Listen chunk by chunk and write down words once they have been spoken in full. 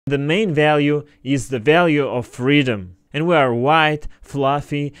The main value is the value of freedom. And we are white,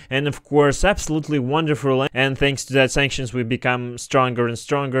 fluffy, and of course absolutely wonderful, and thanks to that sanctions we become stronger and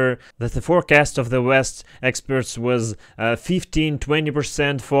stronger. That the forecast of the West experts was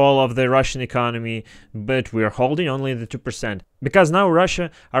 15-20% fall of the Russian economy, but we are holding only the 2%. Because now Russia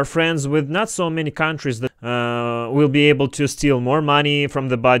are friends with not so many countries that will be able to steal more money from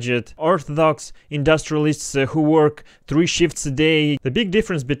the budget. Orthodox industrialists who work 3 shifts a day. The big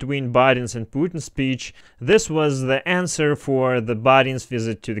difference between Biden's and Putin's speech, this was the answer for the Biden's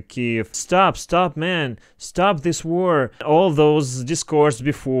visit to the Kiev. Stop, man, stop this war. All those discourse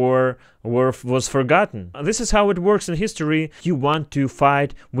before was forgotten. This is how it works in history. You want to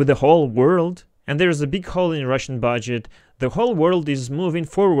fight with the whole world, and there's a big hole in Russian budget. The whole world is moving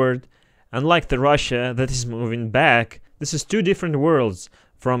forward, unlike the Russia that is moving back. This is 2 different worlds,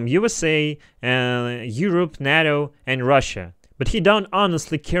 from USA, Europe, NATO, and Russia. But he don't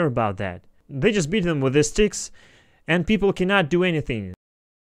honestly care about that. They just beat them with the sticks, and people cannot do anything.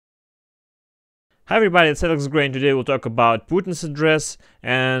 Hi everybody, it's Alex Gray, and today we'll talk about Putin's address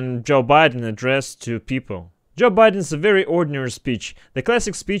and Joe Biden's address to people. Joe Biden's a very ordinary speech, the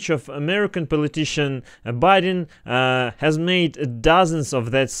classic speech of American politician. Biden has made dozens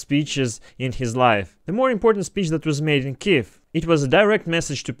of that speeches in his life. The more important speech that was made in Kiev, it was a direct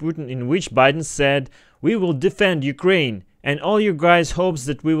message to Putin in which Biden said, "We will defend Ukraine, and all you guys hopes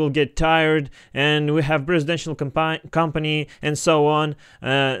that we will get tired and we have presidential company and so on.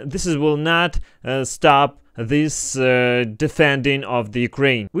 This will not stop this defending of the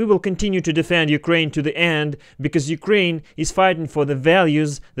Ukraine. We will continue to defend Ukraine to the end, because Ukraine is fighting for the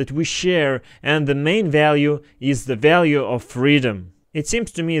values that we share, and the main value is the value of freedom." It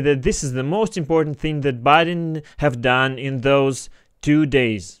seems to me that this is the most important thing that Biden have done in those 2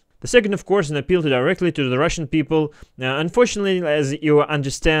 days. The second, of course, an appeal directly to the Russian people. Unfortunately, as you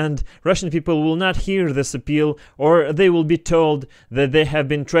understand, Russian people will not hear this appeal, or they will be told that they have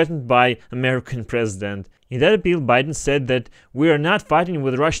been threatened by American president. In that appeal, Biden said that we are not fighting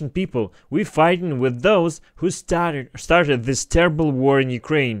with Russian people, we're fighting with those who started this terrible war in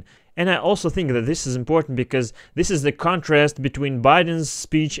Ukraine. And I also think that this is important because this is the contrast between Biden's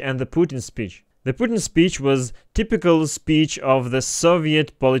speech and the Putin speech. The Putin speech was typical speech of the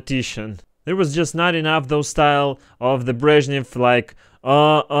Soviet politician. There was just not enough those style of the Brezhnev, like,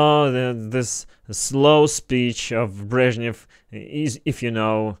 this slow speech of Brezhnev, if you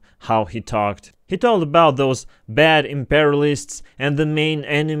know how he talked. He told about those bad imperialists and the main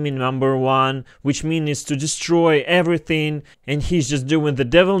enemy #1, which means to destroy everything, and he's just doing the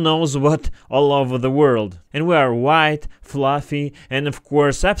devil knows what all over the world. And we are white, fluffy, and of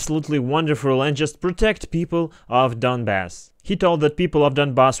course absolutely wonderful, and just protect people of Donbass. He told that people of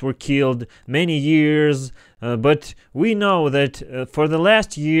Donbass were killed many years, but we know that for the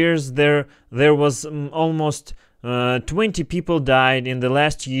last years there was almost 20 people died in the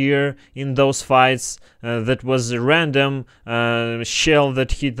last year in those fights. That was a random shell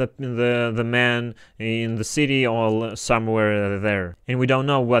that hit the man in the city or somewhere there, and we don't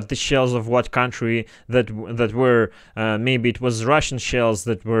know what the shells of what country that were. Maybe it was Russian shells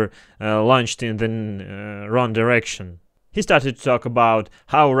that were launched in the wrong direction. He started to talk about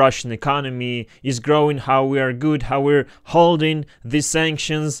how Russian economy is growing, how we are good, how we're holding these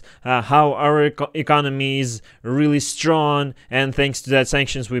sanctions, how our economy is really strong, and thanks to that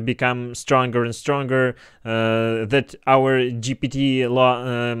sanctions we become stronger and stronger, that our GPT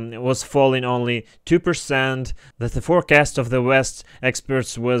was falling only 2%, that the forecast of the West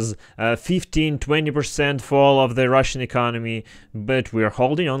experts was 15-20% fall of the Russian economy, but we are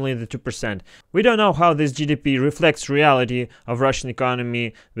holding only the 2%. We don't know how this GDP reflects reality of Russian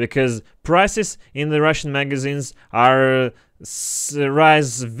economy, because prices in the Russian magazines are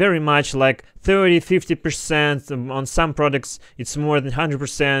rise very much, like 30-50%. On some products it's more than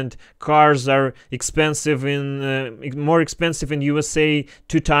 100%. Cars are expensive more expensive in USA,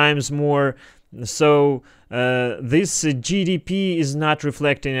 2 times more. So this GDP is not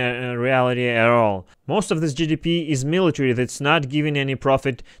reflecting reality at all. Most of this GDP is military, that's not giving any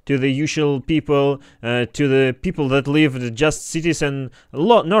profit to the usual people, to the people that live just cities and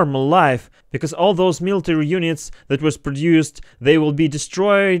normal life, because all those military units that was produced, they will be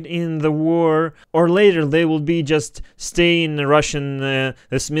destroyed in the war, or later they will be just stay in Russian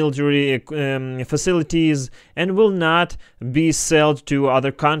military facilities and will not be sold to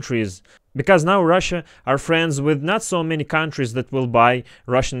other countries. Because now Russia are friends with not so many countries that will buy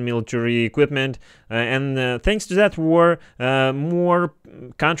Russian military equipment, and thanks to that war, more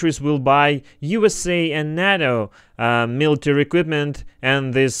countries will buy USA and NATO military equipment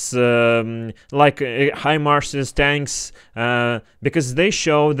and this like HIMARS tanks, because they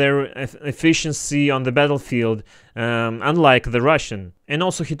show their efficiency on the battlefield, unlike the Russian. And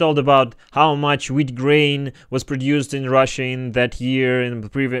also he told about how much wheat grain was produced in Russia in that year, in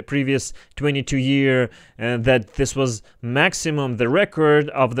the previous 22 year, that this was maximum, the record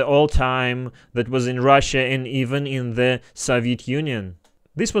of the all time that was in Russia and even in the Soviet Union.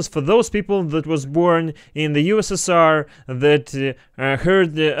 This was for those people that was born in the USSR that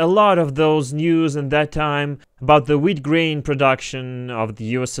heard a lot of those news at that time about the wheat grain production of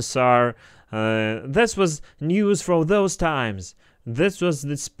the USSR. That was news for those times. This was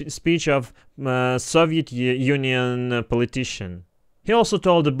the speech of Soviet Union politician. He also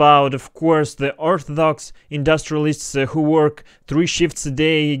told about, of course, the Orthodox industrialists who work 3 shifts a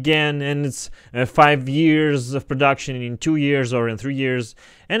day again, and it's 5 years of production in 2 years or in 3 years,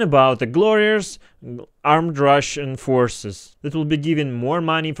 and about the glorious armed Russian forces that will be given more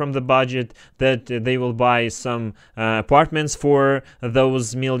money from the budget, that they will buy some apartments for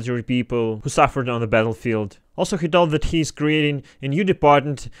those military people who suffered on the battlefield. Also, he told that he's creating a new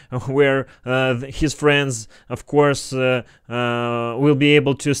department where his friends, of course, will be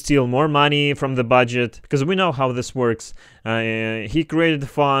able to steal more money from the budget, because we know how this works. He created a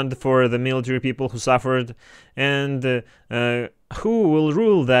fund for the military people who suffered, and who will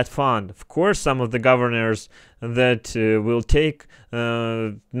rule that fund? Of course, some of the governors that will take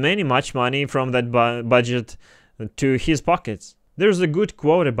much money from that budget to his pockets. There's a good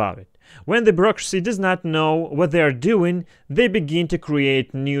quote about it. When the bureaucracy does not know what they are doing, they begin to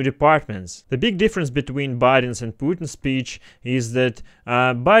create new departments. The big difference between Biden's and Putin's speech is that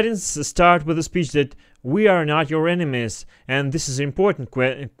Biden's start with a speech that we are not your enemies, and this is an important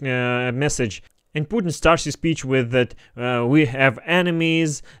message. And Putin starts his speech with that we have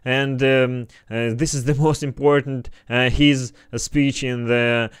enemies, and this is the most important his speech in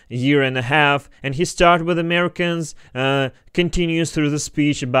the year and a half. And he starts with Americans, continues through the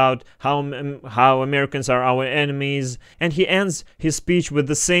speech about how Americans are our enemies, and he ends his speech with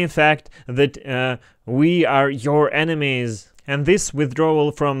the same fact that we are your enemies. And this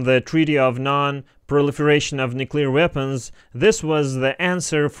withdrawal from the Treaty of Non-Proliferation of Nuclear Weapons, this was the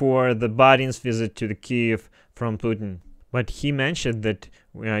answer for the Biden's visit to the Kiev from Putin. But he mentioned that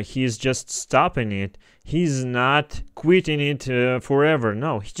he's just stopping it. He's not quitting it forever.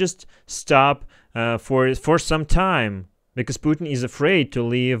 No, he just stopped for some time. Because Putin is afraid to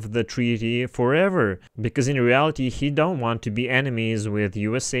leave the treaty forever. Because in reality, he don't want to be enemies with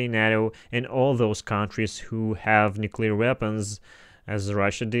USA, NATO, and all those countries who have nuclear weapons, as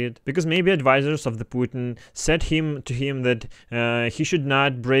Russia did. Because maybe advisors of the Putin said to him that he should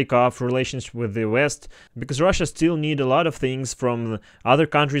not break off relations with the West, because Russia still need a lot of things from other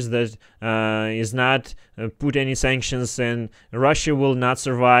countries that is not put any sanctions, and Russia will not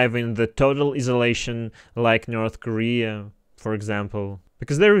survive in the total isolation like North Korea, for example.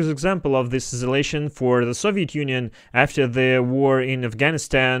 Because there is an example of this isolation for the Soviet Union after the war in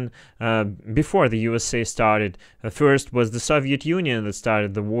Afghanistan, before the USA started. First was the Soviet Union that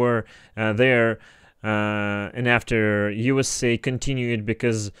started the war there, and after USA continued,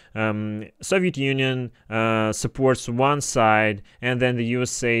 because Soviet Union supports one side and then the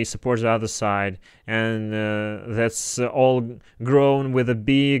USA supports the other side, and that's all grown with a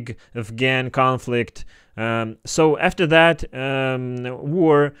big Afghan conflict. So after that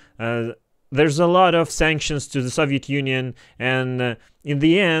war, there's a lot of sanctions to the Soviet Union, and in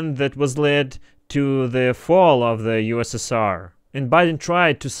the end that was led to the fall of the USSR. And Biden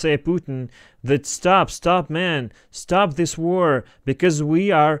tried to say Putin that stop man, stop this war, because we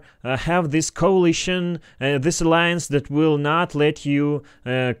have this coalition, this alliance that will not let you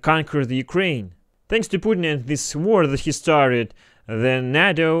conquer the Ukraine. Thanks to Putin and this war that he started, the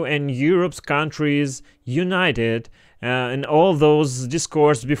NATO and Europe's countries united, and all those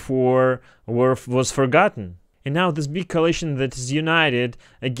discourse before was forgotten. And now this big coalition that is united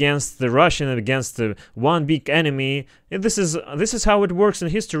against the Russian, against the one big enemy, this is how it works in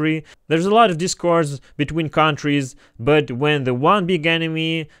history. There's a lot of discourse between countries, but when the one big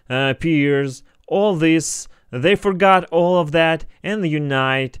enemy appears, all this, they forgot all of that and they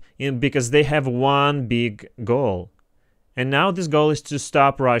unite because they have one big goal. And now this goal is to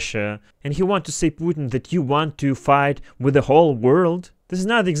stop Russia. And he wants to say, Putin, that you want to fight with the whole world? This is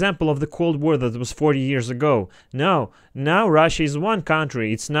not the example of the Cold War that was 40 years ago. No, now Russia is one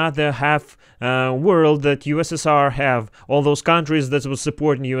country. It's not the half world that USSR have. All those countries that was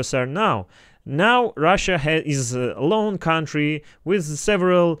supporting USSR now. Now Russia is a lone country with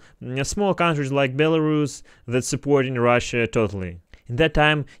several small countries like Belarus that supporting Russia totally. In that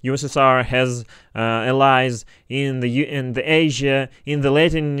time, USSR has allies in the Asia, in the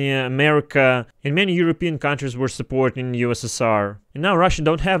Latin America, and many European countries were supporting USSR. And now Russia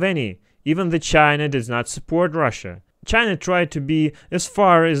don't have any. Even the China does not support Russia. China tried to be as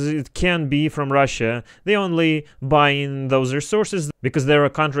far as it can be from Russia. They only buy in those resources because there are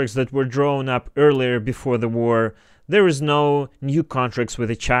contracts that were drawn up earlier before the war. There is no new contracts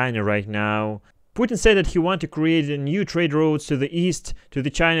with China right now. Putin said that he wanted to create new trade routes to the east, to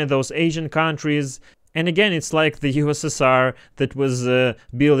the China, those Asian countries. And again, it's like the USSR that was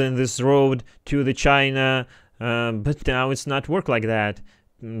building this road to the China, but now it's not work like that.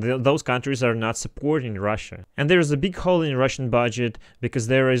 Those countries are not supporting Russia. And there is a big hole in Russian budget because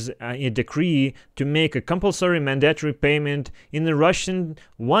there is a decree to make a compulsory mandatory payment in the Russian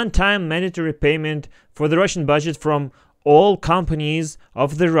one-time mandatory payment for the Russian budget from all companies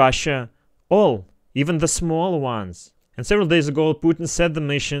of the Russia. All, even the small ones. And several days ago, Putin set the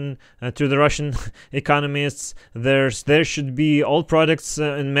mission to the Russian economists. There should be all products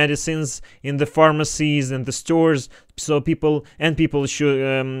and medicines in the pharmacies and the stores, so people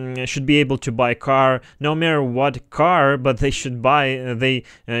should be able to buy a car, no matter what car, but they should buy. They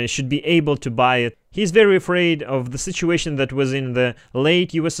should be able to buy it. He's very afraid of the situation that was in the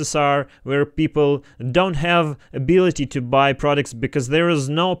late USSR, where people don't have ability to buy products because there is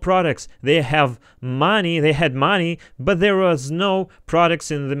no products. They have money, they had money, but there was no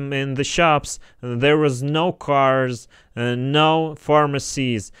products in the shops. There was no cars, no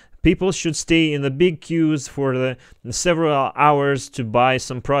pharmacies. People should stay in the big queues for the several hours to buy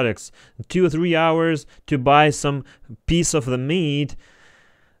some products, 2 or 3 hours to buy some piece of the meat.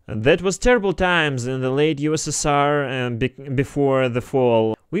 That was terrible times in the late USSR and before the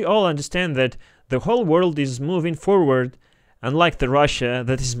fall. We all understand that the whole world is moving forward, unlike the Russia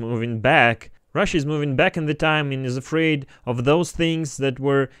that is moving back. Russia is moving back in the time and is afraid of those things that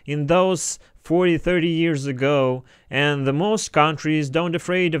were in those 40, 30 years ago, and the most countries don't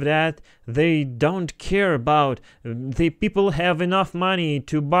afraid of that. They don't care about, the people have enough money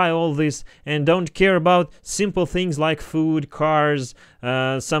to buy all this and don't care about simple things like food, cars,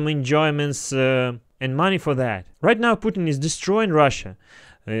 some enjoyments, and money for that. Right now Putin is destroying Russia.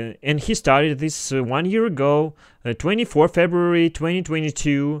 And he started this 1 year ago, 24 February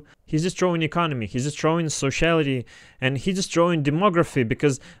 2022. He's destroying economy, he's destroying sociality, and he's destroying demography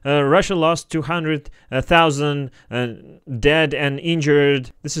because Russia lost 200,000 dead and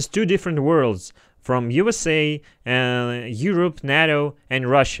injured. This is two different worlds from USA, Europe, NATO, and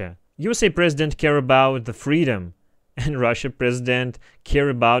Russia. USA president care about the freedom, and Russia president care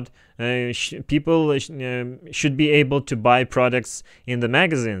about people should be able to buy products in the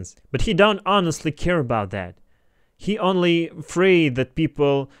magazines. But he don't honestly care about that. He only afraid that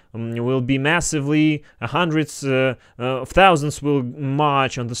people will be massively, hundreds of thousands will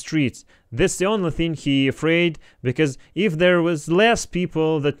march on the streets. That's the only thing he afraid, because if there was less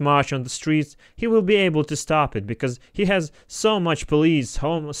people that march on the streets, he will be able to stop it, because he has so much police,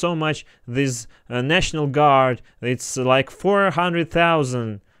 so much this National Guard. It's like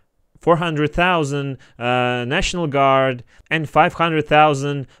 400,000 National Guard and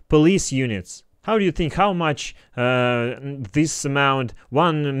 500,000 police units. How do you think how much this amount,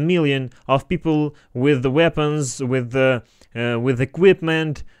 1 million of people with the weapons, with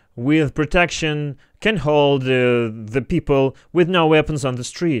equipment, with protection, can hold the people with no weapons on the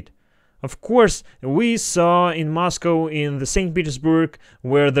street? Of course, we saw in Moscow, in the St. Petersburg,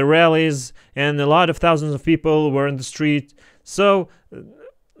 where the rallies and a lot of thousands of people were in the street. So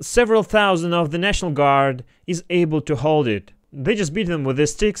several thousand of the National Guard is able to hold it. They just beat them with the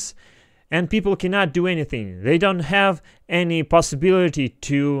sticks, and people cannot do anything. They don't have any possibility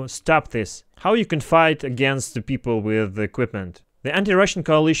to stop this. How you can fight against the people with the equipment? The anti-Russian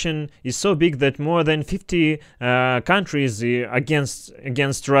coalition is so big that more than 50 countries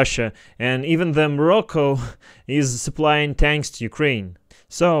against Russia, and even the Morocco is supplying tanks to Ukraine.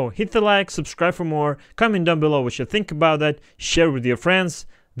 So hit the like, subscribe for more, comment down below what you think about that, share with your friends.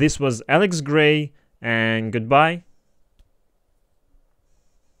 This was Alex Gray, and goodbye.